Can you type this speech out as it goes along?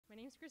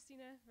name's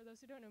Christina, for those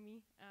who don't know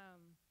me.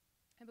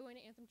 I've been going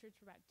to Anthem Church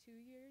for about 2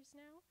 years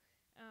now.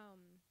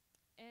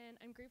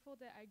 And I'm grateful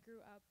that I grew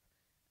up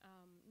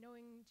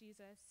knowing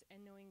Jesus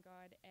and knowing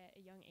God at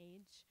a young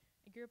age.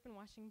 I grew up in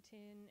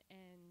Washington,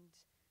 and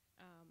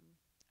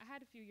I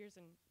had a few years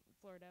in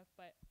Florida,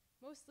 but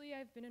mostly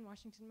I've been in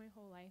Washington my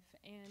whole life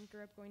and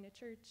grew up going to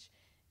church.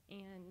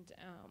 And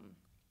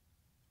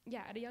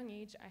at a young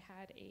age, I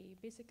had a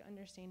basic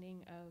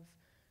understanding of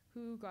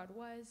who God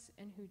was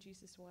and who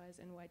Jesus was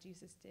and what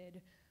Jesus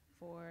did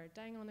for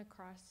dying on the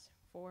cross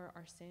for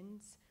our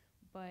sins.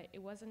 But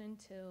it wasn't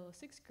until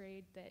 6th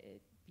grade that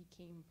it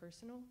became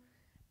personal.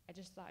 I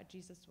just thought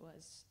Jesus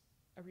was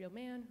a real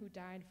man who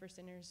died for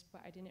sinners,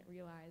 but I didn't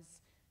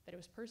realize that it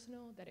was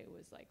personal, that it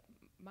was like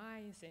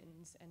my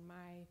sins and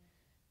my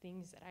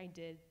things that I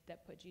did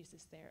that put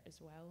Jesus there as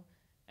well.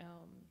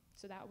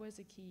 So that was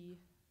a key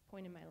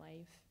point in my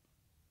life.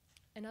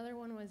 Another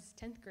one was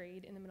 10th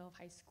grade in the middle of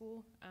high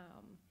school.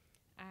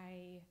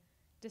 I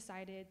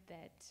decided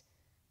that,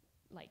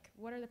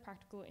 what are the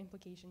practical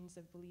implications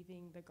of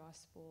believing the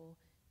gospel?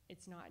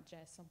 It's not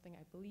just something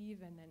I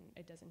believe and then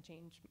it doesn't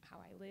change how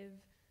I live.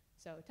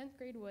 So 10th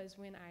grade was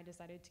when I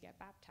decided to get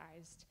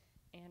baptized,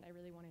 and I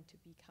really wanted to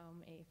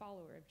become a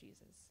follower of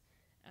Jesus,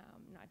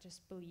 not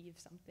just believe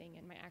something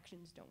and my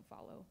actions don't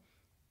follow.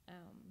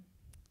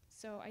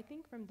 So I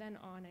think from then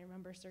on, I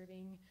remember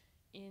serving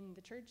in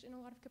the church in a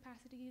lot of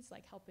capacities,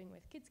 like helping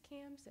with kids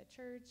camps at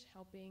church,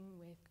 helping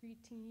with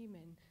Greet Team,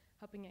 and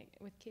helping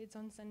with kids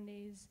on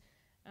Sundays.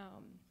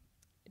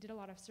 I did a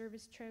lot of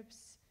service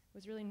trips,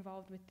 was really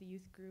involved with the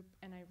youth group,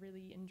 and I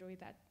really enjoyed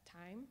that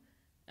time.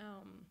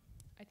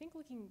 I think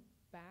looking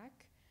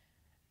back,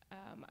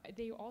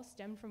 they all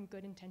stemmed from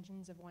good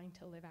intentions of wanting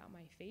to live out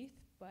my faith,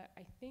 but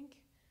I think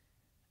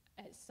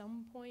at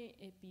some point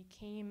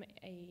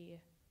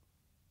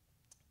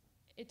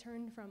it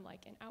turned from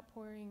an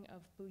outpouring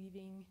of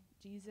believing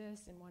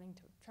Jesus and wanting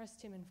to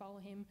trust him and follow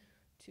him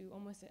to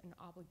almost an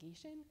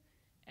obligation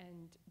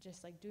and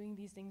just doing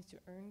these things to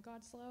earn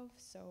God's love.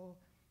 So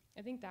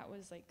I think that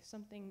was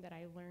something that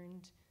I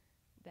learned,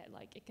 that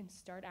it can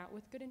start out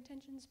with good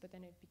intentions, but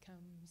then it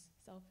becomes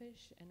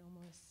selfish and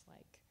almost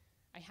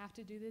I have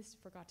to do this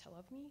for God to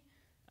love me.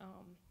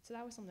 So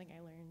that was something I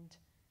learned.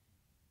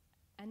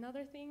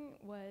 Another thing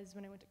was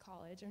when I went to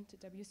college. I went to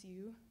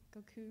WCU. Go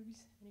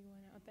Cougs,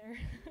 anyone out there?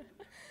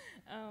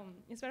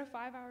 It's about a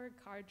 5-hour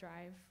car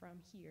drive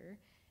from here,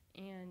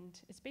 and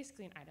it's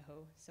basically in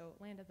Idaho, so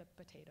land of the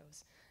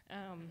potatoes.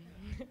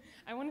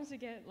 I wanted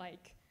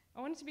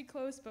to be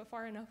close but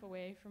far enough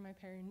away from my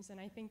parents, and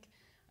I think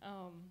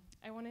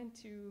I wanted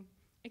to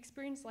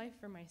experience life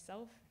for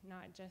myself,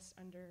 not just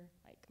under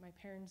my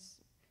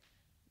parents'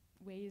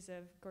 ways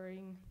of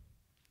growing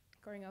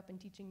up and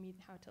teaching me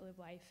how to live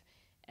life.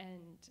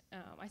 And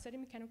I studied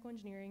mechanical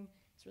engineering.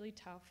 It's really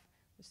tough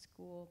with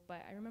school,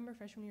 but I remember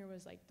freshman year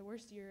was the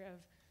worst year of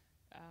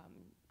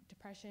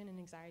depression and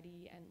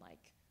anxiety and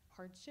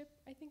hardship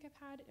I think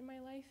I've had in my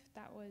life.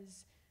 That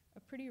was a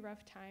pretty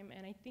rough time,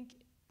 and I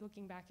think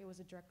looking back, it was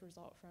a direct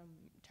result from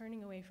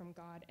turning away from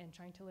God and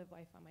trying to live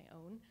life on my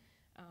own,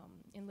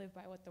 and live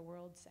by what the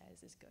world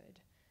says is good.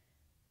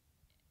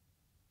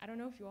 I don't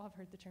know if you all have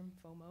heard the term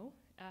FOMO.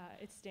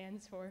 It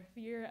stands for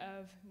fear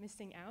of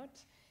missing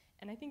out.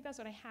 And I think that's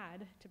what I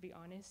had, to be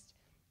honest.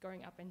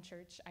 Growing up in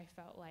church, I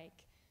felt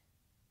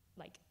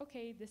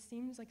okay, this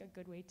seems like a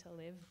good way to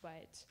live,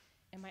 but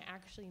am I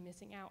actually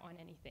missing out on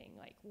anything?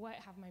 What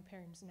have my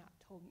parents not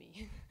told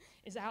me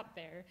is out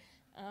there?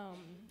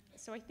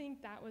 So I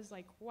think that was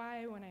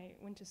why when I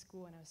went to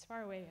school and I was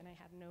far away and I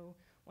had no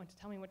one to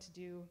tell me what to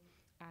do,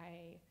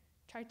 I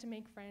tried to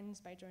make friends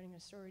by joining a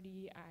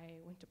sorority.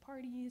 I went to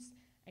parties,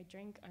 I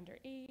drank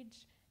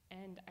underage,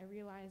 and I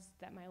realized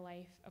that my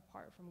life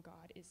apart from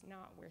God is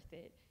not worth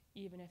it,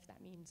 even if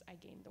that means I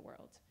gain the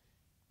world.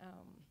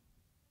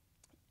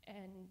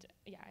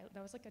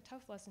 That was a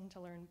tough lesson to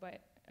learn,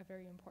 but a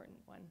very important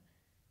one.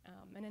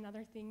 And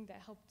another thing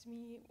that helped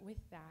me with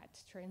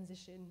that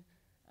transition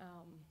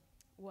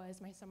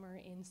was my summer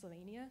in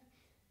Slovenia.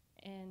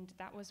 And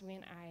that was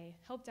when I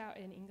helped out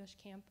in English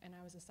camp, and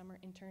I was a summer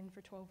intern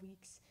for 12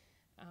 weeks.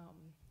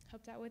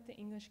 Helped out with the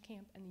English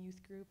camp and the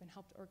youth group and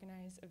helped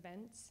organize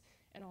events.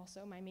 And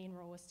also my main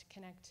role was to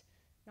connect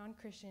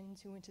non-Christians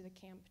who went to the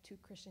camp to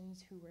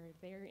Christians who were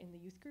there in the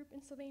youth group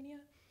in Slovenia.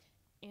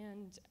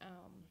 And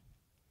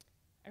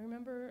I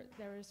remember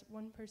there was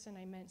one person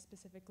I met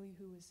specifically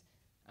who was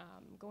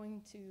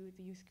going to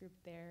the youth group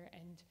there,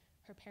 and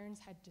her parents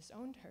had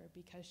disowned her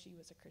because she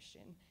was a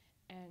Christian,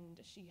 and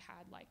she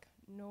had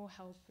no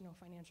help, no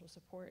financial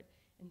support,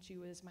 and she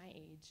was my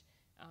age,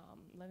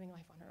 living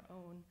life on her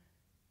own.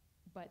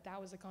 But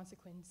that was a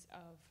consequence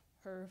of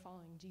her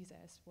following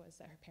Jesus, was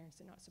that her parents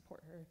did not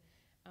support her.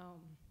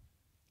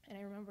 And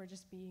I remember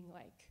just being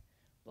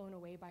blown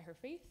away by her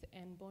faith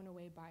and blown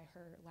away by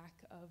her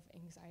lack of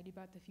anxiety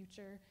about the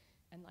future,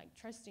 and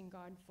trusting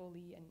God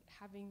fully, and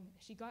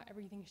she got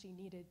everything she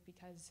needed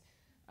because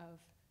of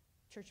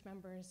church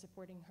members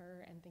supporting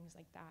her and things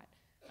like that.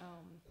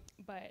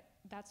 But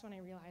that's when I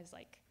realized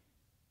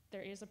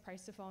there is a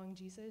price to following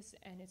Jesus,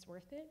 and it's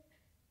worth it.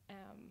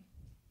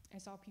 I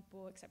saw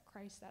people accept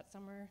Christ that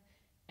summer,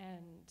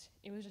 and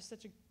it was just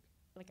such a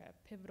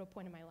pivotal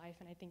point in my life,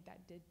 and I think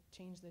that did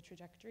change the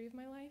trajectory of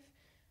my life.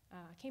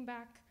 Came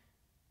back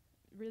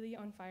really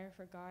on fire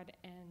for God,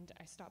 and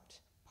I stopped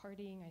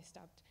partying. I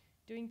stopped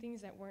doing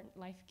things that weren't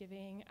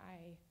life-giving.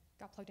 I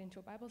got plugged into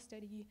a Bible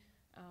study,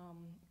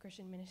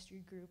 Christian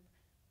ministry group.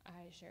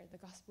 I shared the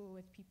gospel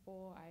with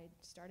people. I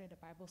started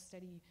a Bible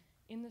study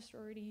in the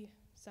sorority.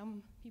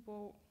 Some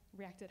people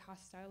reacted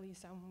hostilely,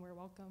 some were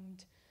welcoming.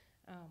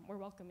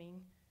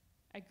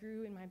 I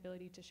grew in my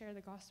ability to share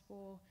the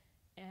gospel,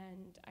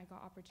 and I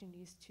got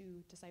opportunities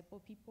to disciple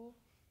people.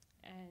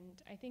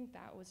 And I think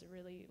that was a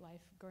really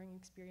life-growing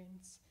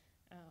experience.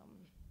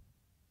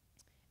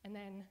 And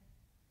then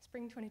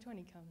spring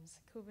 2020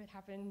 comes, COVID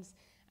happens.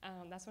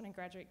 That's when I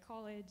graduate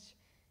college.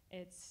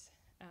 It's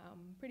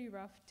pretty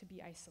rough to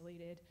be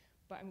isolated,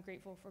 but I'm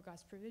grateful for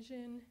God's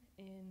provision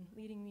in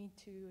leading me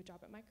to a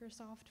job at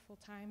Microsoft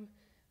full-time.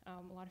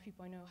 A lot of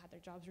people I know had their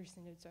jobs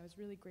rescinded, so I was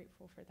really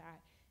grateful for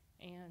that.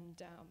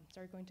 And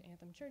started going to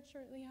Anthem Church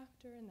shortly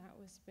after, and that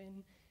was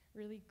been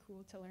really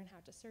cool to learn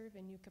how to serve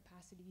in new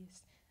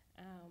capacities.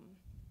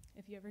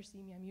 If you ever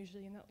see me, I'm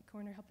usually in that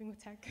corner helping with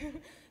tech.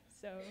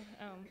 So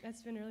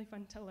that's been really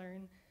fun to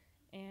learn.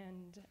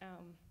 And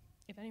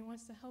if anyone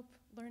wants to help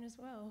learn as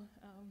well,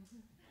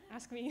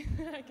 ask me,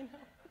 I can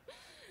help.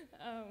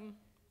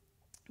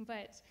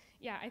 But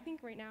yeah, I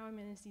think right now I'm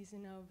in a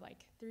season of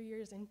 3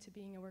 years into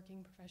being a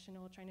working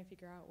professional, trying to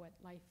figure out what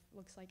life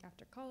looks like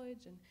after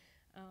college, and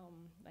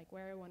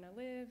where I want to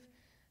live,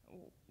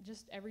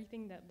 just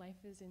everything that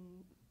life is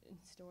in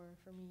store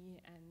for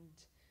me.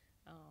 And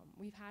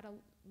we've had a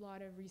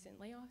lot of recent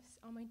layoffs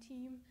on my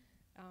team.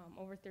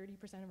 Over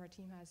 30% of our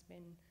team has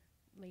been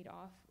laid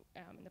off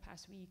in the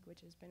past week,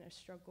 which has been a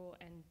struggle,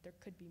 and there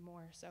could be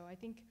more. So I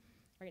think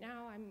right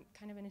now I'm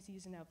kind of in a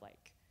season of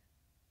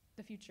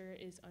the future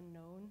is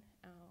unknown,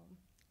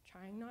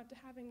 trying not to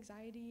have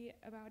anxiety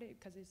about it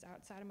because it's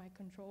outside of my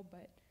control,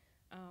 but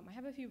I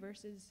have a few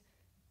verses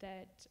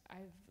that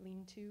I've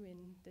leaned to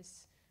in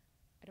this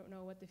I don't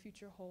know what the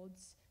future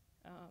holds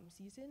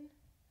season.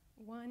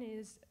 One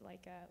is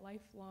a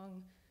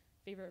lifelong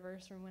favorite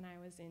verse from when I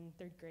was in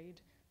 3rd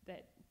grade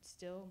that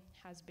still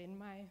has been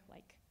my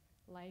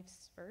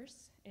life's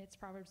verse. It's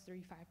Proverbs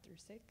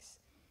 3:5-6.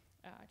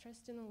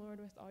 Trust in the Lord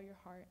with all your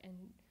heart, and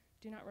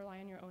do not rely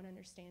on your own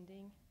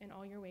understanding. In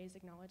all your ways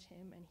acknowledge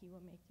him, and he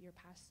will make your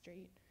path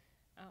straight.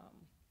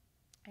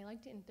 I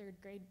liked it in 3rd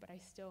grade, but I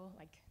still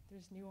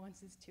there's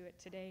nuances to it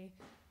today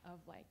of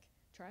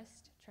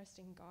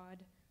trusting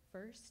God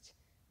first,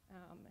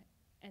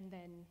 and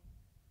then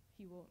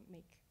he will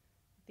make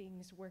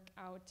things work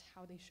out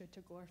how they should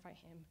to glorify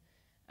him.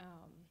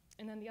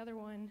 And then the other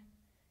one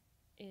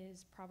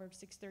is Proverbs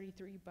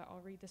 6:33, but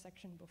I'll read the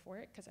section before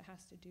it because it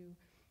has to do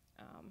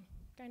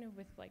kind of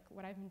with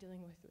what I've been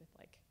dealing with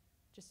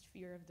just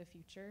fear of the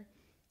future.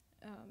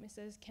 It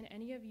says, "Can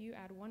any of you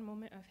add one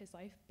moment of his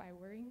life by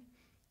worrying?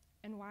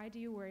 And why do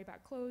you worry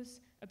about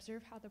clothes?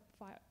 Observe how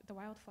the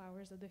wild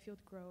flowers of the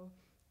field grow.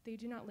 They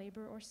do not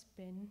labor or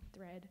spin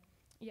thread.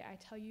 Yet I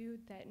tell you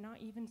that not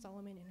even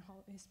Solomon in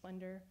all his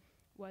splendor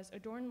was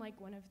adorned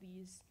like one of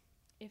these.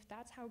 If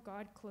that's how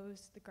God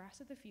clothes the grass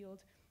of the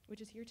field,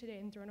 which is here today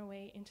and thrown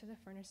away into the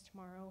furnace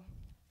tomorrow,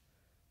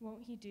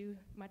 won't he do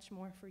much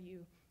more for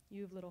you,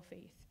 you of little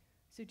faith?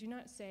 So do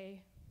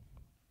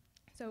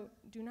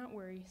not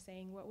worry,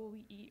 saying, what will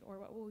we eat, or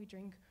what will we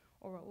drink,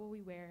 or what will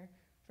we wear?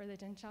 For the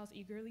Gentiles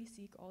eagerly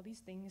seek all these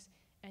things,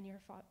 and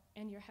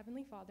your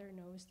heavenly Father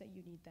knows that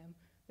you need them.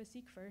 But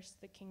seek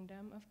first the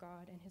kingdom of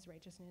God and his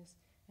righteousness,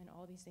 and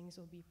all these things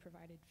will be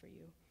provided for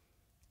you."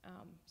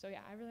 So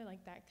yeah, I really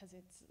like that because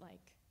it's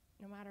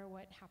no matter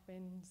what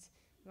happens,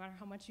 no matter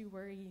how much you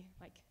worry,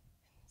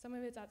 some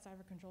of it's outside of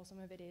our control, some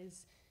of it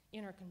is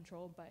in our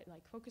control, but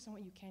focus on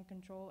what you can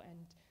control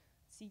and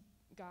seek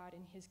God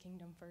and his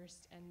kingdom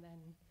first, and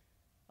then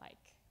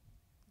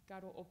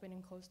God will open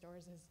and close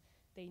doors as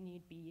they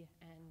need be.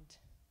 And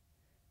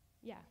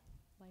yeah,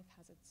 life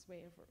has its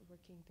way of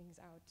working things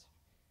out.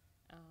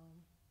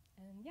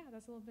 And yeah,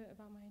 that's a little bit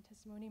about my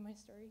testimony, my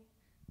story.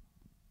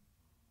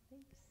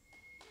 Thanks.